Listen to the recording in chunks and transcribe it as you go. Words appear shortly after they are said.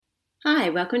Hi,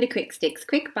 welcome to Quick Sticks,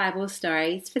 quick Bible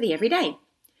stories for the everyday.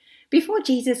 Before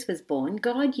Jesus was born,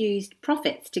 God used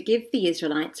prophets to give the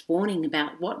Israelites warning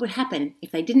about what would happen if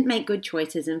they didn't make good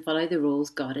choices and follow the rules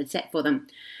God had set for them.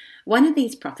 One of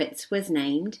these prophets was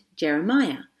named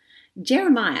Jeremiah.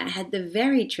 Jeremiah had the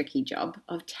very tricky job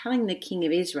of telling the king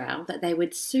of Israel that they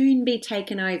would soon be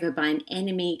taken over by an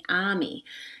enemy army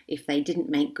if they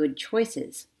didn't make good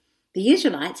choices. The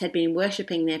Israelites had been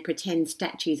worshipping their pretend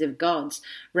statues of gods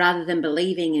rather than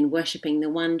believing and worshipping the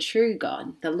one true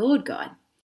God, the Lord God.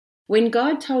 When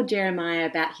God told Jeremiah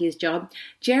about his job,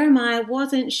 Jeremiah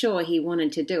wasn't sure he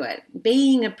wanted to do it.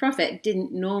 Being a prophet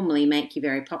didn't normally make you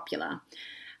very popular.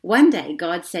 One day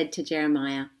God said to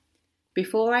Jeremiah,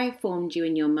 "Before I formed you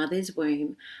in your mother's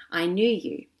womb, I knew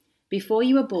you. Before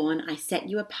you were born, I set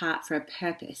you apart for a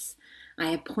purpose.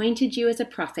 I appointed you as a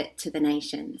prophet to the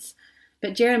nations."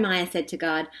 But Jeremiah said to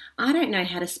God, "I don't know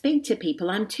how to speak to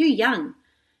people. I'm too young."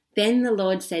 Then the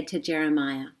Lord said to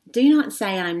Jeremiah, "Do not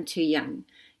say I'm too young.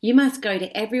 You must go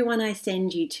to everyone I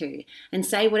send you to and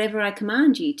say whatever I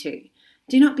command you to.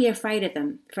 Do not be afraid of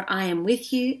them, for I am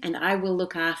with you and I will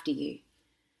look after you."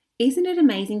 Isn't it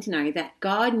amazing to know that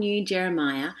God knew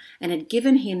Jeremiah and had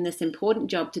given him this important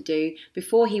job to do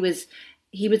before he was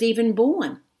even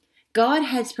born? God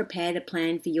has prepared a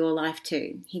plan for your life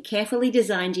too. He carefully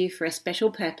designed you for a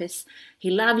special purpose. He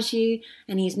loves you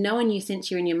and He's known you since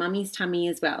you're in your mummy's tummy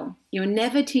as well. You're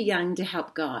never too young to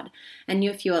help God. And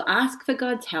if you'll ask for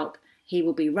God's help, He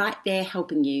will be right there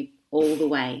helping you all the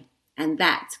way. And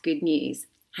that's good news.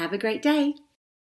 Have a great day.